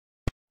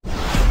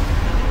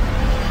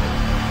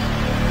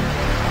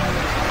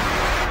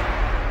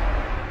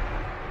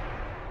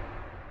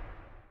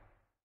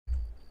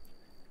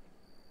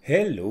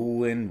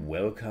Hello and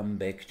welcome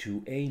back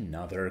to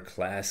another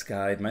class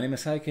guide. My name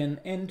is Syken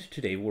and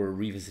today we're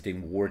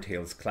revisiting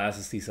Wartales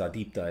classes. These are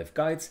deep dive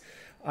guides.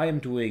 I am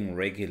doing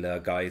regular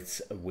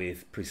guides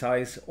with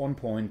precise, on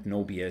point,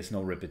 no BS,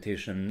 no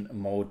repetition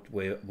mode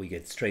where we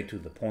get straight to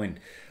the point.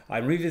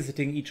 I'm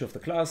revisiting each of the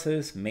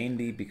classes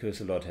mainly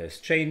because a lot has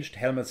changed.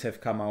 Helmets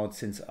have come out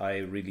since I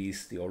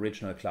released the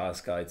original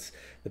class guides.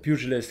 The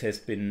Pugilist has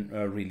been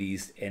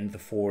released and the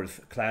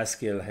fourth class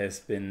skill has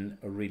been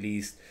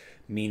released,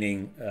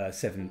 meaning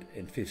 7th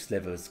and 5th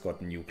levels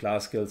got new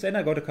class skills, and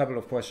I got a couple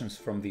of questions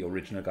from the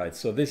original guide.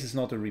 So this is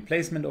not a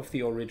replacement of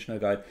the original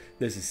guide,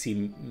 this is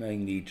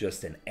seemingly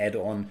just an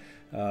add-on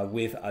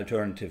with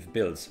alternative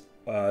builds.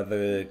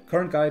 The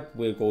current guide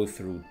will go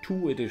through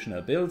 2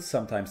 additional builds.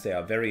 Sometimes they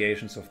are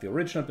variations of the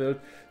original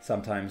build,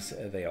 sometimes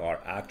they are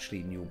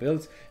actually new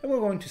builds, and we're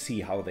going to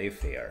see how they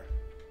fare.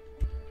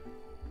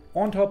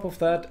 On top of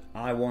that,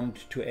 I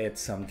want to add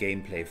some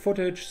gameplay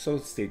footage, so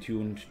stay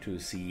tuned to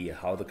see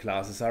how the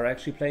classes are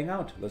actually playing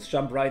out. Let's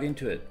jump right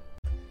into it.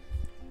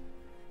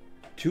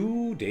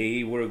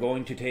 Today we're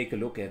going to take a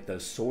look at the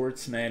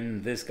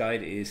Swordsman. This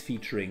guide is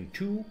featuring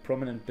 2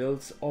 prominent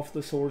builds of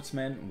the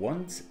Swordsman.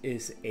 One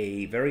is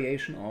a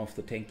variation of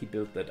the tanky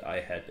build that I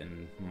had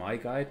in my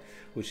guide,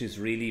 which is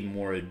really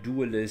more a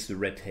duelist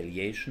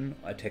retaliation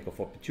attack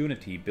of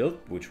opportunity build,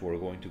 which we're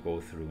going to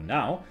go through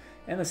now.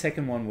 And the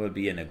second one will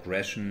be an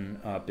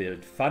aggression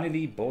build.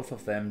 Funnily, both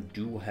of them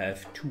do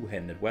have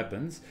 2-handed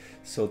weapons,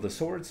 so the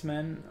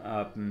Swordsman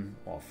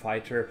or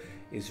fighter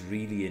is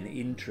really an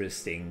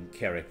interesting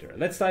character.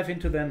 Let's dive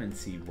into them and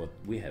see what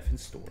we have in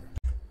store.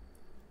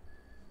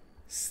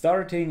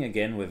 Starting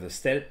again with the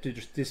stat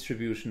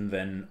distribution,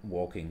 then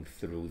walking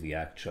through the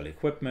actual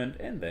equipment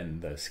and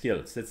then the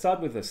skills. Let's start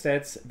with the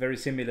stats. Very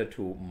similar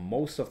to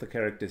most of the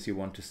characters, you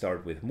want to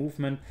start with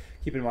movement.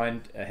 Keep in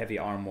mind, heavy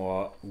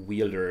armor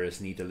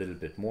wielders need a little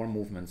bit more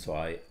movement, so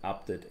I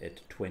upped it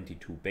at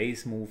 22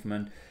 base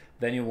movement.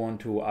 Then you want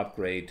to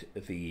upgrade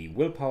the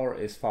willpower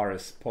as far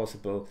as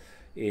possible.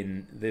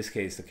 In this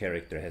case, the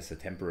character has a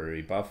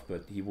temporary buff,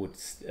 but he would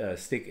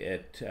stick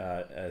at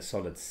a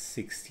solid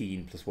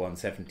 16 plus 1,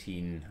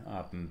 17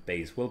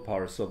 base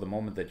willpower. So the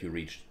moment that you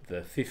reach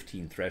the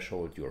 15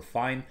 threshold, you're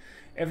fine.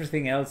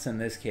 Everything else in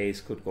this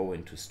case could go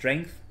into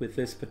strength with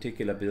this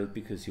particular build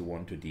because you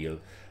want to deal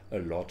a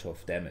lot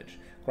of damage.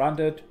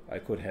 Granted, I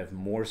could have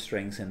more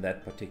strength in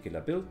that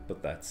particular build,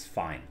 but that's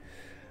fine.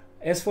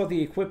 As for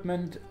the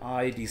equipment,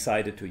 I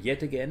decided to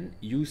yet again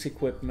use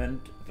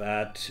equipment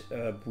that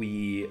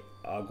we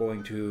are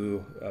going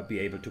to be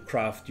able to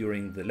craft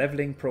during the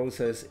leveling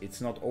process.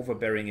 It's not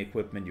overbearing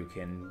equipment, you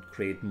can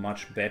create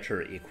much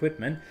better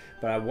equipment,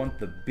 but I want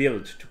the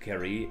build to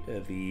carry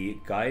the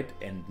guide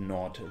and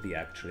not the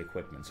actual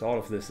equipment. So all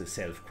of this is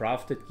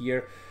self-crafted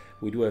gear.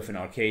 We do have an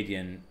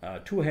Arcadian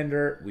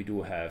two-hander, we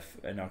do have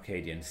an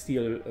Arcadian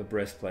steel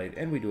breastplate,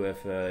 and we do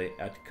have an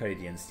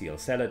Arcadian steel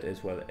sallet,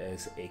 as well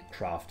as a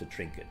crafted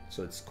trinket.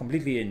 So it's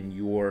completely in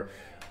your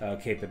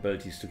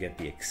capabilities to get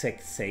the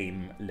exact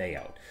same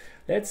layout.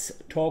 Let's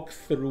talk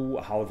through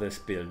how this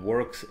build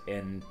works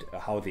and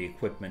how the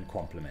equipment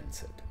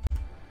complements it.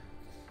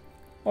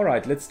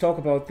 Alright, let's talk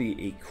about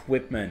the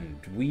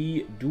equipment.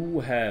 We do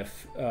have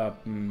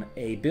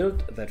a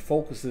build that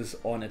focuses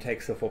on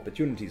attacks of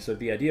opportunity. So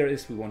the idea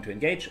is we want to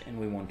engage and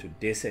we want to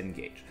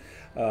disengage.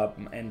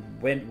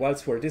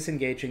 Whilst we're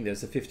disengaging,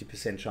 there's a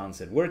 50% chance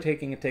that we're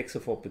taking attacks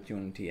of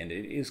opportunity, and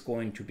it is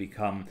going to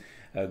become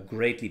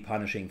greatly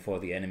punishing for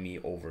the enemy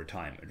over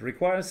time. It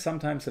requires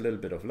sometimes a little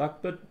bit of luck,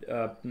 but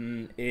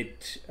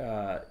it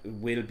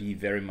will be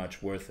very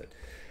much worth it.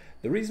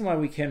 The reason why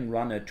we can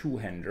run a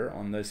two-hander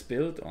on this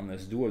build, on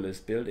this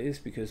duelist build, is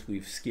because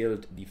we've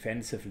skilled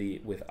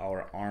defensively with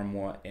our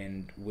armor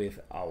and with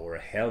our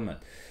helmet.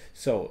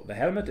 So the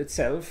helmet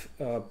itself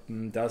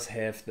does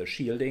have the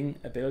shielding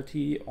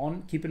ability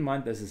on. Keep in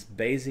mind this is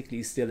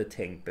basically still a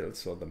tank build,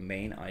 so the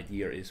main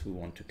idea is we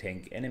want to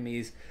tank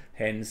enemies,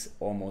 hence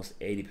almost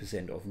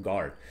 80% of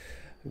guard.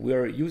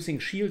 We're using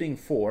shielding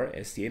 4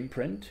 as the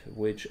imprint,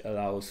 which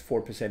allows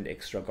 4%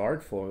 extra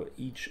guard for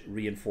each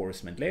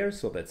reinforcement layer,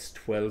 so that's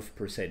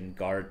 12%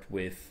 guard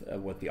with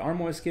what the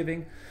armor is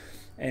giving.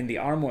 And the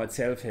armor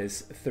itself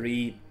has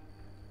 3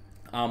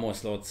 armor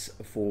slots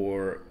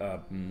for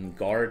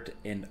guard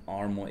and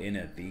armor in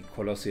it, the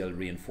colossal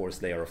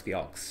reinforced layer of the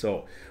ox.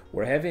 So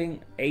we're having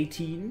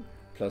 18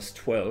 plus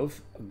 12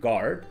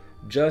 guard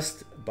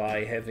just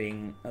by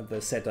having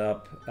the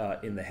setup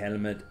in the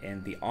helmet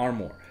and the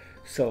armor.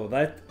 So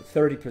that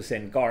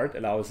 30% guard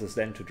allows us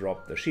then to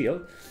drop the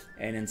shield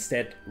and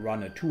instead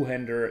run a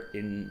two-hander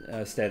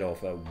instead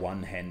of a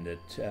one-handed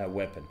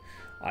weapon.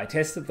 I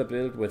tested the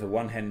build with a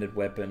one-handed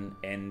weapon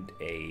and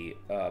a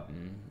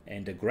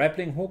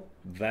grappling hook.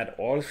 That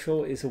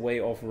also is a way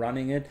of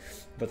running it,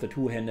 but the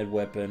two-handed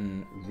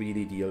weapon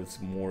really deals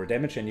more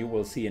damage, and you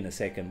will see in a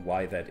second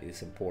why that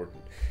is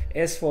important.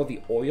 As for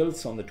the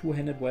oils on the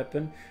two-handed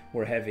weapon,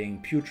 we're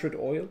having putrid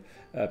oil.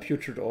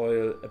 Putrid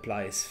oil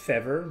applies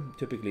feather,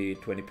 typically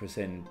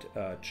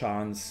 20%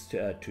 chance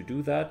to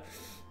do that.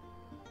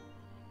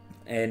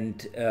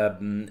 and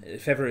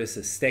Feather is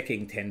a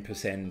stacking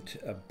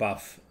 10%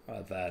 buff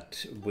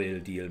that will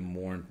deal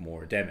more and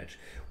more damage.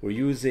 We're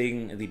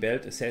using the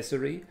belt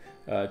accessory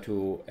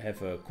to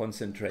have a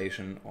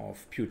concentration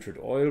of putrid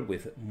oil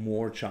with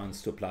more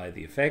chance to apply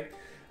the effect,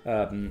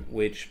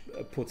 which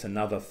puts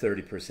another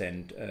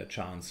 30%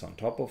 chance on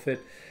top of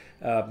it.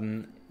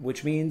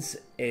 Which means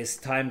as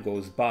time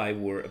goes by,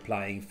 we're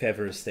applying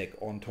Feather stack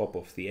on top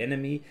of the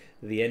enemy.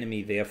 The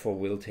enemy therefore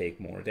will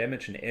take more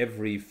damage, and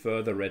every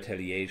further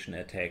retaliation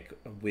attack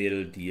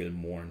will deal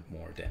more and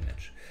more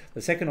damage.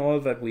 The second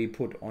oil that we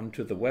put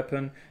onto the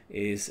weapon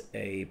is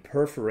a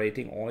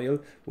perforating oil,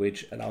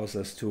 which allows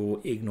us to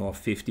ignore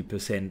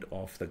 50%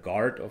 of the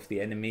guard of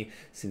the enemy.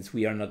 Since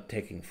we are not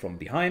attacking from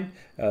behind,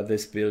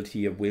 this build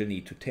here will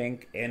need to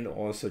tank and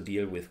also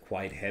deal with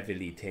quite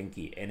heavily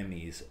tanky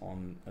enemies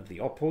on the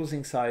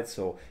opposing side,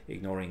 so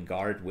ignoring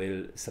guard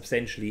will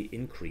substantially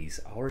increase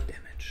our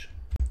damage.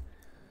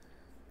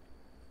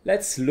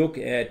 Let's look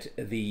at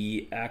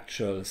the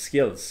actual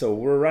skills. So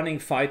we're running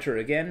fighter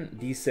again.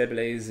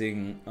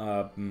 Destabilizing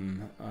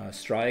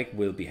strike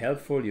will be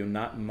helpful. You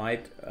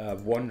might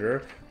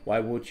wonder,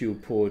 why would you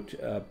put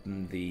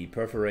the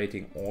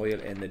perforating oil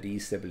and the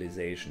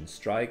destabilization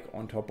strike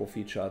on top of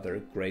each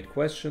other? Great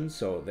question.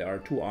 So there are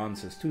two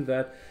answers to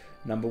that.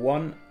 Number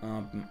one,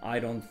 I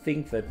don't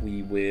think that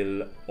we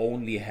will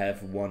only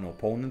have one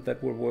opponent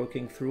that we're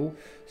working through.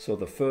 So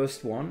the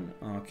first one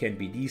can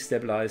be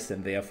destabilized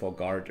and therefore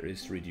guard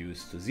is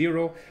reduced to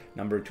 0.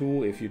 Number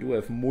two, if you do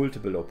have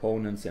multiple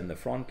opponents in the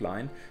front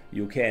line,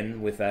 you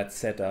can, with that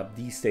setup,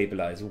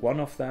 destabilize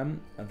one of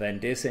them, then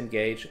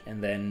disengage,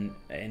 and then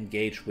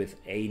engage with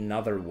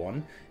another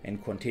one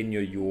and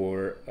continue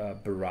your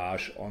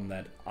barrage on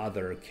that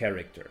other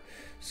character.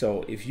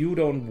 So if you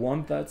don't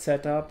want that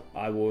setup,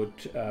 I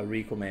would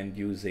recommend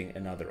using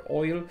another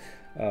oil.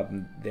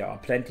 There are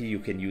plenty. You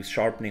can use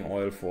sharpening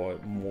oil for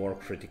more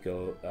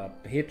critical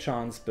hit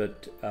chance,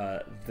 but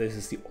this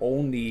is the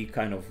only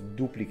kind of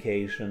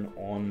duplication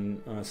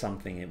on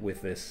something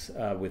with this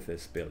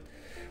build.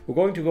 We're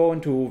going to go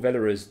into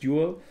Valorous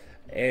Duel.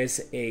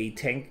 As a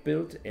tank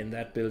build, in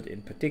that build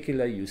in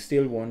particular, you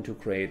still want to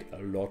create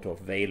a lot of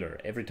Valor.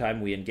 Every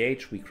time we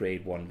engage, we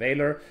create one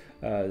Valor.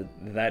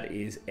 That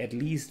is at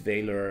least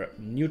Valor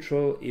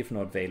neutral, if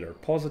not Valor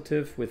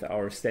positive with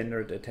our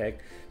standard attack.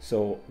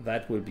 So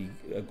that will be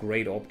a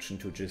great option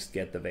to just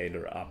get the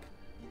Valor up.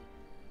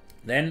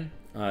 Then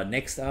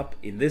next up,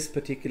 in this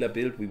particular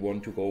build, we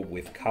want to go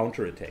with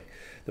counter attack.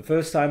 The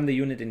first time the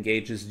unit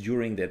engages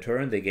during their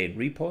turn, they gain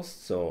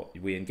riposte. So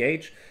we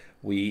engage.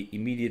 We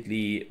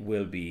immediately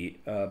will be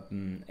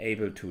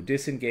able to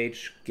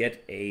disengage,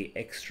 get a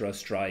extra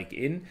strike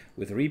in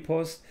with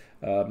riposte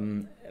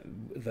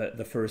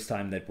the first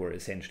time that we're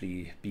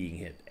essentially being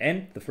hit.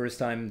 And the first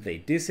time they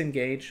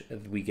disengage,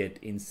 we get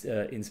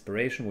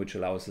inspiration, which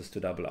allows us to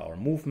double our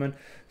movement.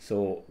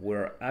 So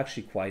we're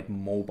actually quite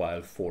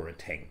mobile for a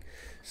tank.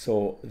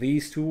 So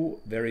these two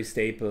very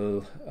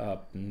staple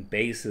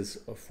bases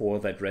for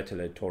that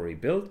retaliatory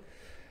build.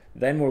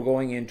 Then we're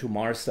going into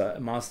Master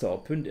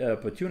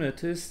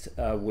Opportunist,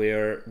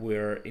 where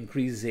we're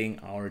increasing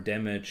our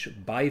damage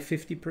by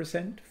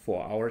 50%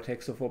 for our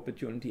attacks of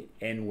opportunity,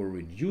 and we're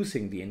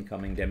reducing the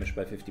incoming damage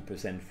by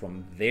 50%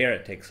 from their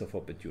attacks of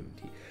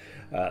opportunity.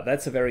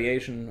 That's a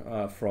variation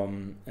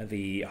from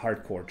the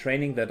hardcore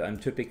training that I'm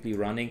typically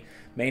running,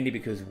 mainly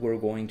because we're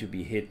going to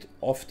be hit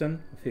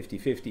often.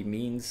 50-50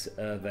 means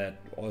that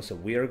also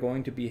we're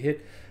going to be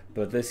hit,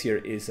 but this here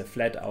is a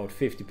flat out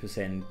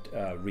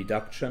 50%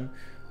 reduction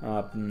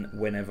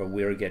whenever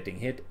we're getting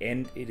hit,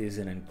 and it is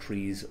an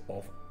increase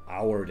of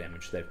our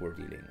damage that we're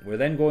dealing. We're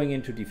then going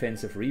into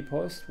defensive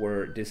riposte,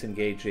 where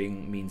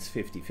disengaging means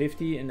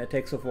 50-50 in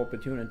attacks of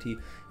opportunity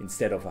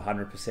instead of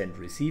 100%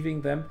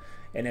 receiving them.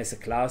 And as a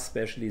class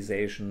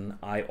specialization,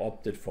 I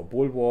opted for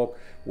Bulwark,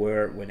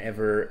 where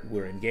whenever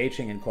we're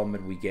engaging in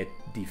combat we get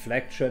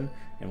deflection,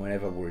 and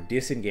whenever we're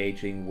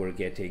disengaging we're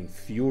getting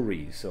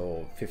fury,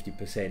 so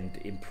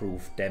 50%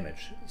 improved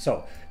damage.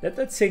 So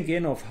let's sink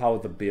in of how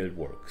the build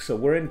works. So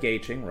we're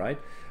engaging, right?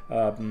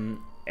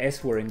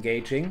 As we're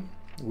engaging,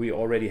 we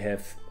already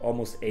have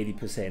almost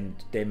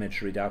 80%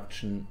 damage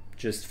reduction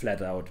just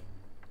flat out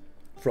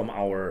from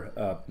our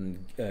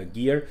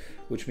gear,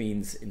 which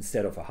means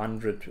instead of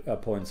 100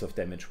 points of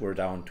damage, we're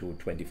down to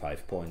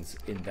 25 points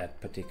in that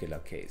particular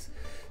case.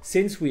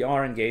 Since we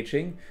are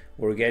engaging,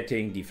 we're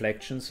getting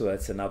deflection, so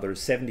that's another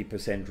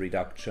 70%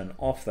 reduction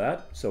of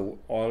that. So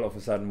all of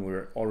a sudden,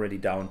 we're already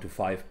down to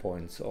 5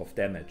 points of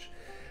damage.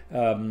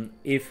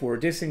 If we're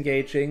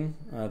disengaging,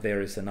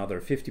 there is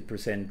another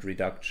 50%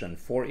 reduction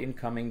for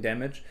incoming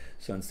damage.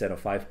 So instead of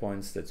 5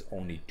 points, that's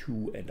only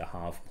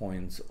 2.5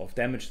 points of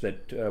damage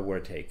that we're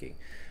taking.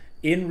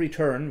 In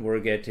return,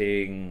 we're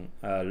getting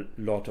a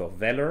lot of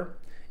Valor.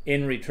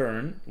 In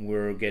return,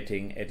 we're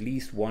getting at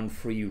least one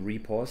free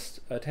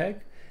riposte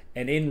attack.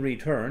 And in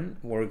return,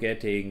 we're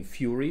getting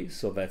Fury,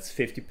 so that's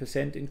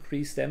 50%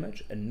 increased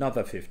damage,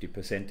 another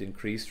 50%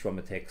 increase from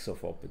attacks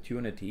of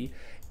opportunity,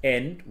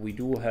 and we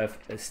do have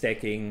a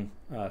stacking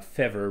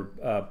feather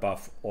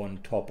buff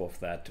on top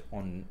of that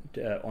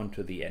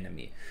onto the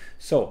enemy.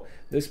 So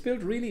this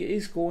build really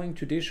is going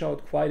to dish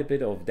out quite a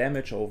bit of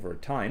damage over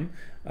time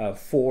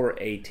for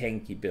a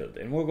tanky build,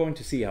 and we're going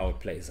to see how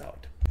it plays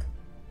out.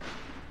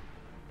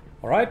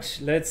 Alright,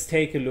 let's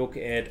take a look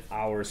at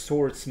our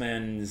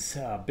swordsman's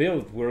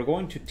build. We're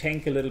going to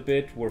tank a little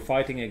bit. We're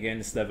fighting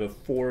against level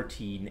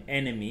 14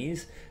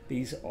 enemies.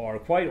 These are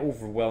quite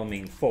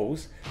overwhelming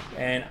foes,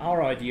 and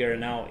our idea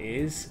now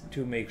is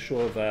to make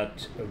sure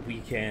that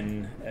we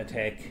can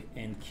attack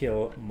and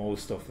kill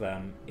most of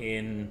them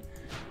in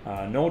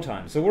no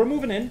time. So we're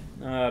moving in.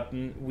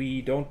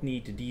 We don't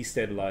need a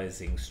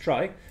destabilizing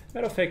strike.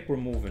 Matter of fact, we're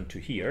moving to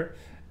here.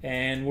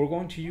 And we're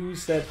going to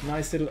use that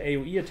nice little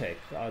AoE attack.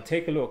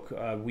 Take a look.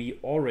 We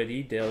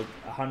already dealt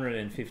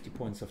 150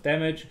 points of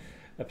damage,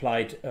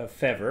 applied a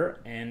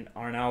feather, and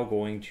are now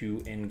going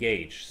to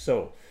engage.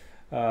 So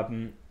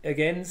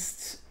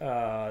against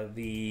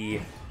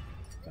the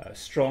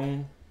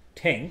strong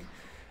tank,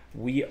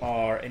 we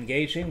are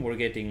engaging. We're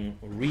getting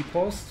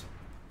riposte.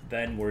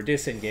 Then we're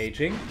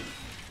disengaging,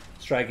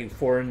 striking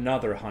for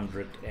another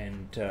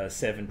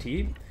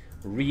 170,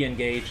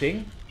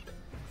 re-engaging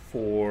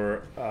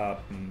for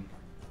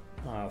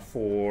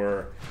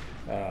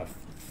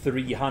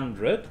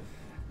 300,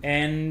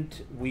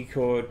 and we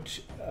could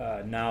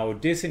now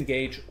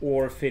disengage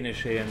or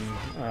finish him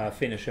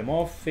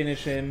off.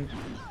 Finish him.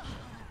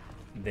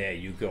 There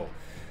you go.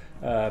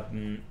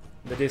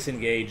 The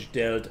disengage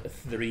dealt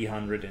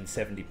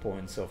 370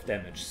 points of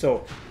damage.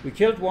 So we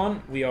killed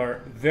one. We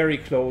are very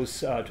close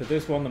to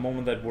this one. The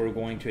moment that we're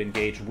going to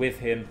engage with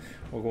him,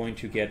 we're going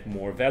to get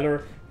more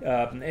valor.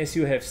 As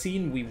you have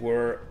seen, we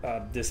were,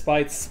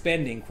 despite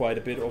spending quite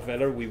a bit of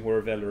valor, we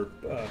were valor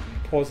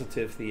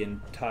positive the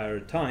entire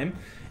time,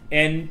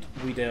 and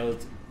we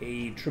dealt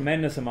a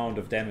tremendous amount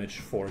of damage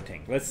for a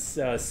tank. Let's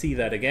see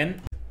that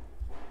again.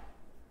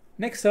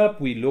 Next up,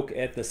 we look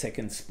at the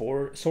second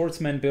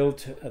swordsman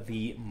build,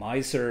 the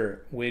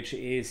Miser, which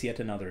is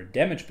yet another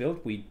damage build.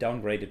 We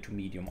downgraded to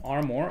medium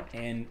armor,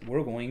 and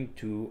we're going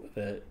to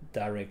the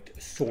direct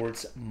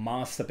swords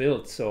master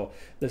build. So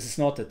this is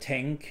not a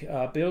tank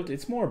build,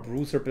 it's more a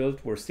bruiser build.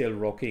 We're still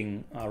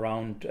rocking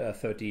around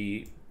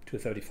 30 to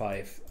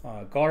 35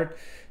 guard.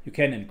 You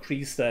can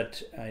increase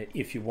that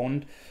if you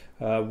want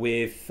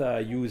with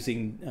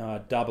using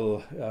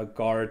double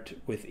guard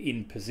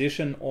within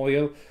position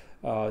oil.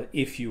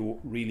 If you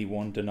really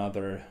want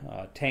another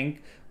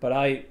tank, but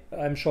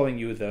I'm showing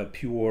you the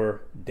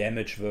pure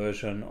damage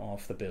version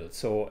of the build.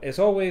 So as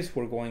always,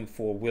 we're going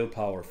for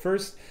willpower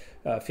first,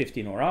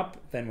 15 or up,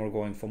 then we're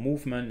going for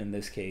movement, in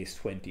this case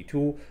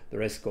 22, the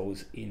rest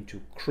goes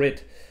into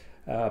crit.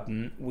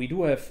 We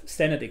do have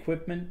standard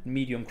equipment,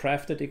 medium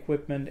crafted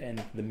equipment,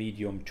 and the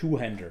medium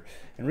two-hander,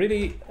 and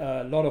really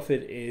a lot of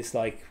it is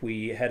like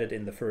we had it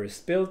in the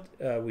first build.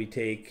 We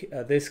take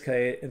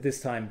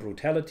this time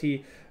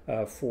brutality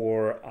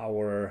for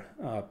our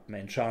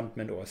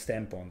enchantment or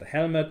stamp on the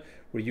helmet.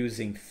 We're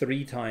using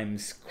 3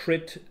 times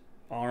crit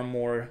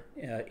armor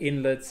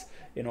inlets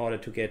in order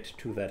to get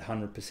to that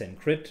 100%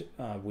 crit.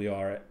 We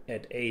are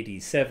at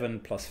 87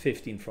 plus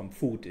 15 from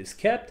food is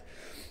kept,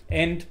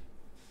 and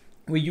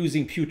we're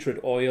using putrid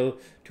oil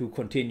to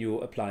continue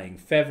applying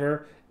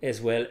feather,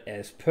 as well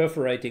as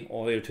perforating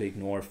oil to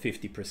ignore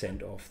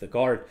 50% of the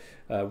guard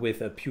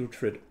with a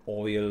putrid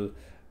oil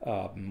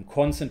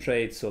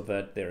concentrate, so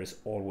that there is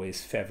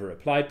always feather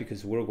applied,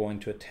 because we're going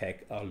to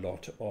attack a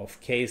lot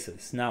of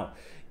cases. Now,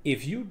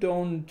 if you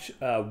don't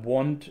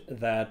want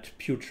that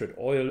putrid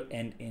oil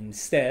and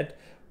instead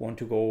want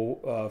to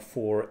go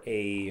for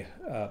a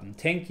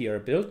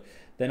tankier build,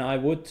 then I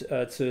would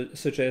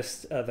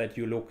suggest that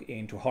you look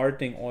into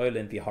hardening oil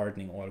and the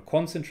hardening oil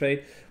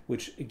concentrate,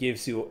 which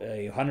gives you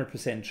a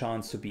 100%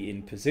 chance to be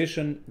in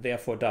position,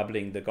 therefore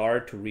doubling the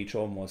guard to reach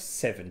almost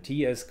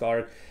 70 as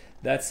guard.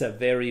 That's a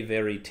very,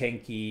 very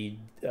tanky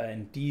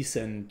and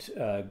decent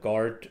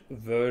guard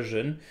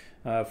version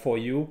for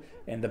you,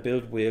 and the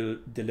build will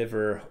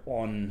deliver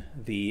on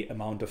the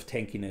amount of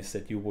tankiness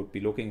that you would be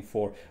looking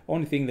for.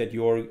 Only thing that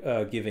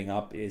you're giving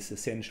up is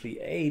essentially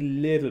a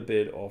little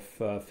bit of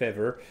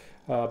feather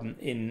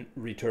in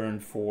return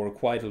for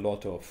quite a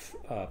lot of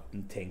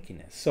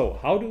tankiness. So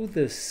how do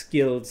the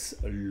skills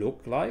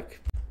look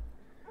like?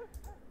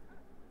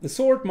 The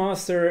Sword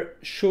Master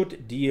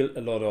should deal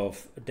a lot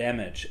of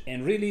damage,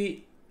 and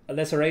really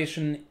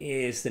laceration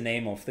is the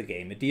name of the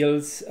game. It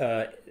deals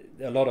a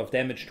lot of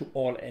damage to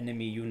all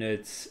enemy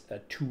units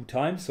 2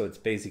 times, so it's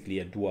basically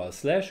a dual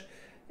slash,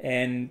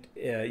 and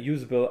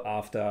usable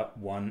after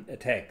 1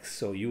 attack.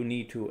 So you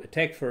need to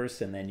attack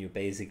first and then you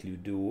basically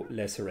do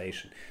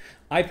laceration.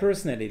 I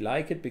personally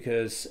like it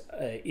because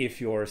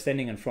if you're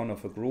standing in front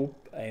of a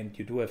group and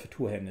you do have a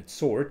 2-handed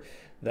sword,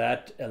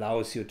 that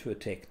allows you to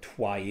attack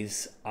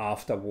twice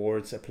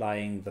afterwards,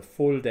 applying the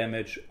full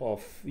damage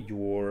of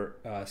your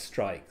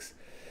strikes.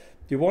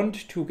 You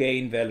want to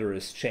gain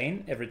Valorous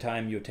Chain. Every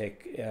time you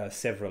take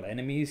several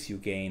enemies, you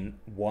gain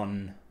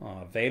one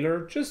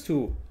Valor, just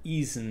to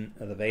ease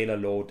the Valor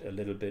load a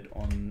little bit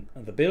on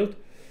the build.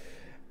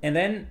 And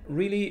then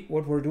really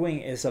what we're doing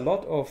is a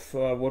lot of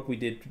what we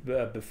did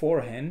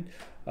beforehand,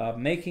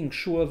 making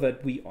sure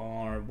that we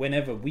are,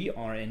 whenever we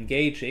are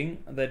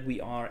engaging, that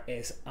we are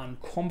as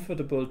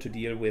uncomfortable to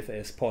deal with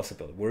as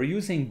possible. We're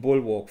using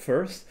Bulwark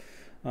first,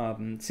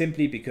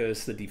 simply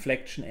because the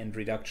deflection and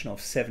reduction of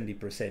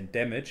 70%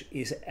 damage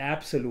is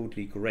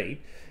absolutely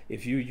great.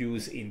 If you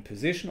use in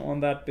position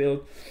on that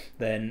build,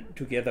 then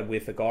together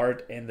with the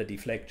guard and the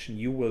deflection,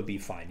 you will be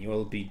fine. You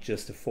will be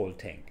just a full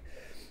tank.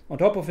 On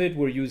top of it,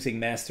 we're using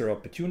Master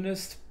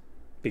Opportunist,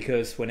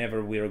 because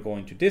whenever we are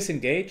going to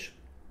disengage,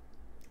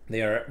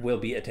 there will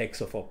be attacks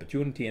of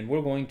opportunity, and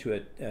we're going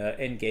to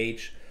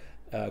engage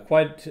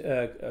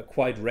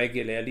quite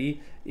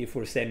regularly if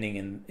we're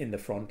standing in the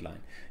front line.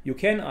 You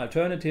can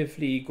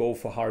alternatively go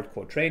for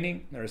hardcore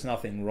training. There's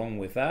nothing wrong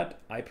with that.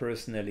 I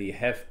personally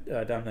have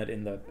done that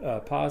in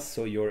the past.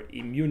 So you're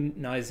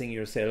immunizing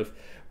yourself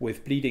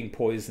with bleeding,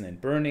 poison, and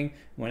burning.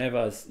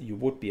 Whenever you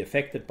would be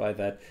affected by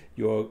that,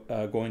 you're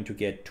going to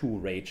get 2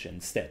 rage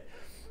instead.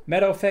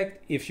 Matter of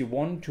fact, if you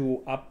want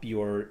to up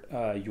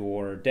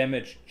your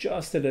damage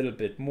just a little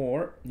bit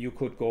more, you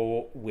could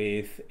go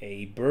with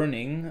a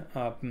burning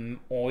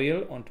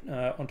oil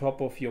on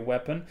top of your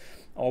weapon.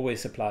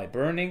 Always apply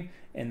burning,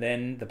 and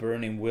then the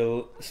burning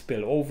will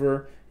spill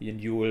over,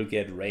 and you will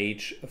get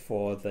rage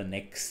for the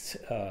next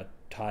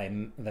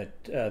time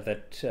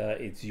that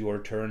it's your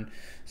turn.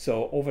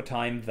 So over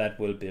time that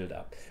will build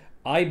up.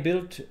 I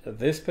built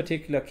this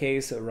particular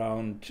case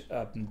around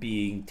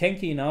being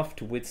tanky enough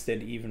to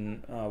withstand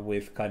even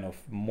with kind of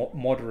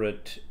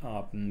moderate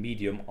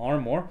medium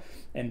armor,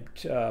 and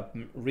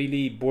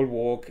really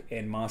Bulwark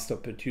and Master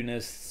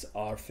Opportunists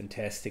are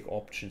fantastic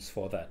options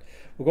for that.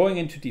 We're going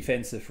into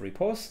defensive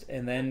riposte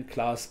and then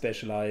class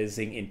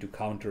specializing into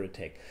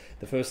counterattack.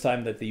 The first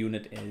time that the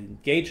unit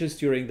engages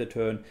during the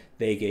turn,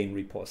 they gain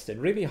riposte.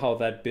 And really how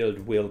that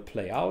build will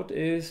play out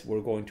is we're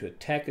going to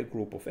attack a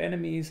group of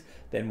enemies,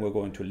 then we're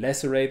going to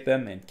lacerate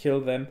them and kill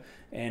them,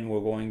 and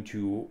we're going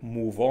to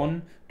move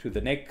on to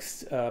the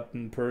next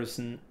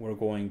person. We're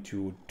going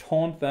to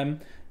taunt them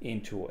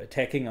into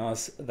attacking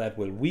us. That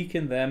will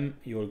weaken them.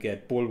 You'll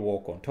get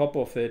Bulwark on top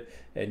of it,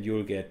 and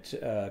you'll get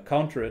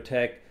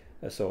counterattack,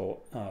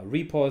 so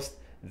riposte.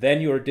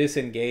 Then you're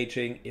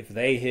disengaging. If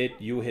they hit,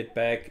 you hit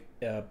back.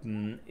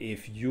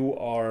 If you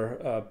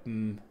are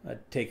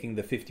taking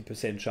the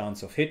 50%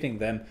 chance of hitting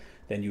them,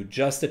 then you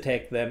just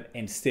attack them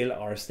and still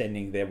are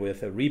standing there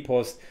with a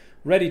riposte,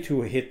 ready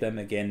to hit them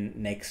again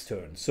next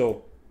turn.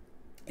 So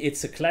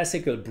it's a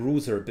classical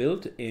bruiser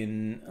build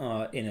in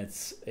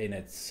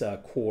its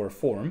core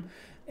form.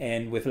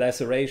 And with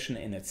laceration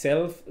in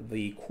itself,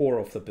 the core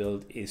of the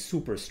build is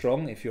super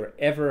strong. If you're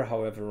ever,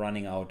 however,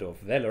 running out of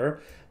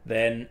Valor,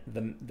 then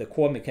the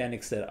core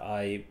mechanics that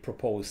I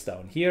propose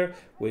down here,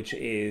 which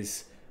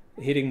is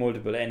hitting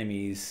multiple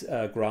enemies,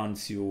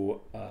 grants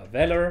you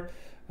Valor.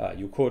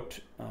 You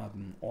could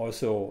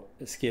also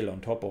skill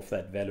on top of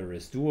that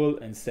Valorous Duel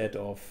instead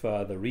of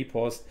the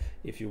riposte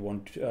if you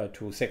want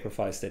to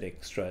sacrifice that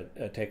extra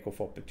attack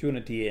of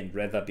opportunity and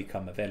rather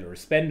become a Valor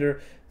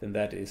Spender, then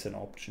that is an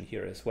option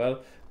here as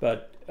well.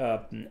 But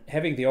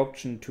having the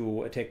option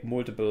to attack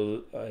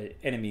multiple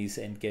enemies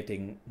and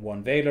getting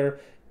 1 Valor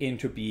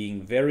into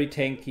being very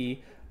tanky,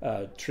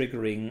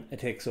 triggering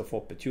attacks of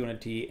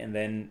opportunity, and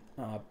then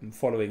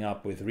following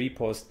up with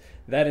riposte,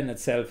 that in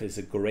itself is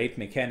a great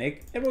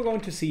mechanic, and we're going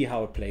to see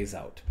how it plays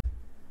out.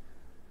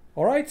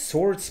 Alright,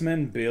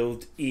 Swordsman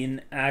build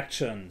in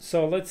action.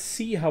 So let's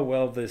see how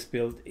well this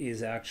build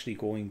is actually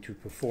going to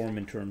perform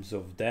in terms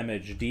of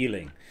damage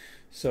dealing.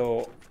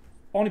 So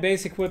on the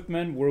base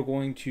equipment, we're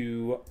going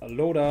to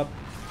load up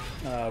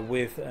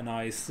with a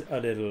nice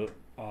little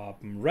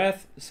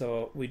Wrath.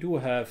 So we do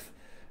have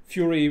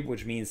Fury,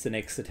 which means the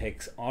next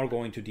attacks are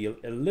going to deal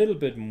a little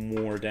bit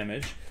more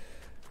damage.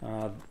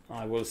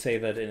 I will say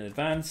that in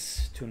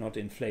advance to not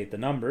inflate the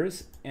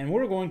numbers. And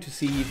we're going to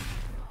see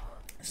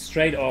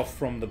straight off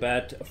from the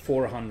bat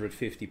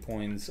 450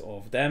 points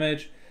of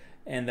damage,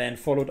 and then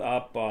followed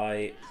up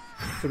by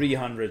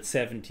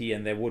 370,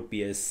 and there would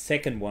be a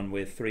second one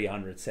with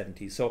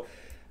 370. So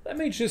let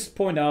me just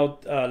point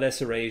out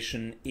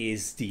laceration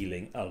is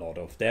dealing a lot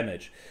of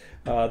damage.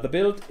 The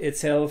build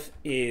itself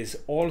is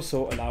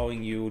also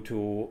allowing you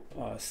to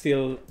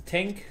still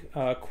tank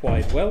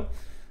quite well,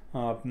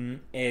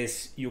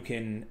 as you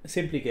can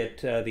simply get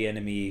the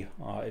enemy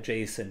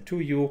adjacent to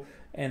you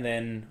and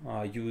then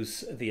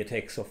use the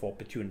attacks of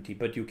opportunity.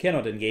 But you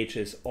cannot engage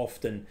as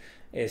often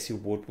as you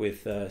would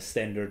with a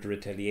standard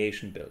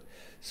retaliation build.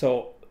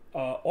 So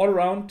all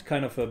around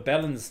kind of a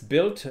balanced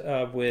build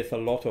with a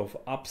lot of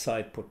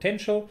upside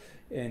potential.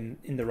 In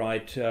the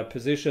right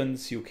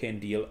positions, you can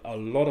deal a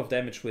lot of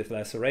damage with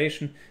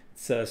laceration.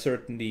 It's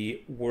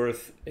certainly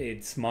worth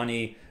its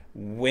money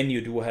when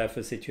you do have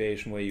a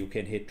situation where you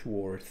can hit 2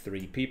 or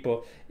 3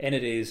 people, and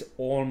it is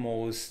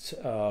almost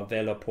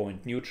valor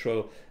point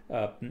neutral.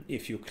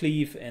 If you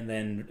cleave and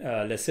then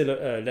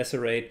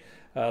lacerate,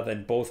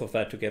 then both of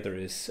that together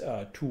is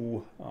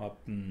 2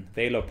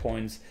 valor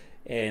points,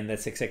 and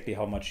that's exactly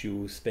how much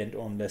you spent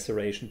on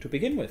laceration to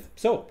begin with.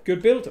 So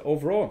good build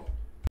overall.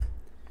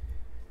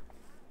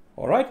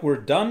 Alright, we're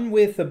done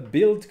with the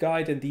build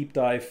guide and deep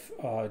dive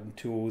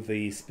into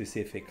the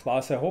specific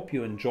class. I hope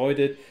you enjoyed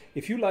it.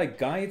 If you like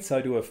guides,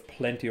 I do have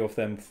plenty of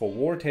them for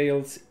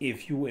Wartales.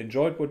 If you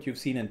enjoyed what you've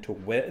seen and took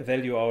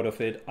value out of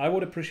it, I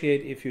would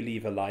appreciate if you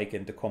leave a like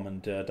and a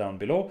comment down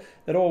below.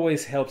 That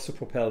always helps to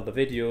propel the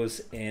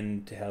videos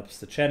and helps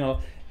the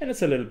channel, and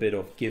it's a little bit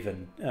of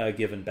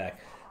given back.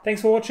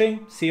 Thanks for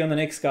watching, see you on the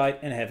next guide,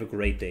 and have a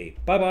great day.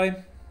 Bye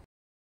bye!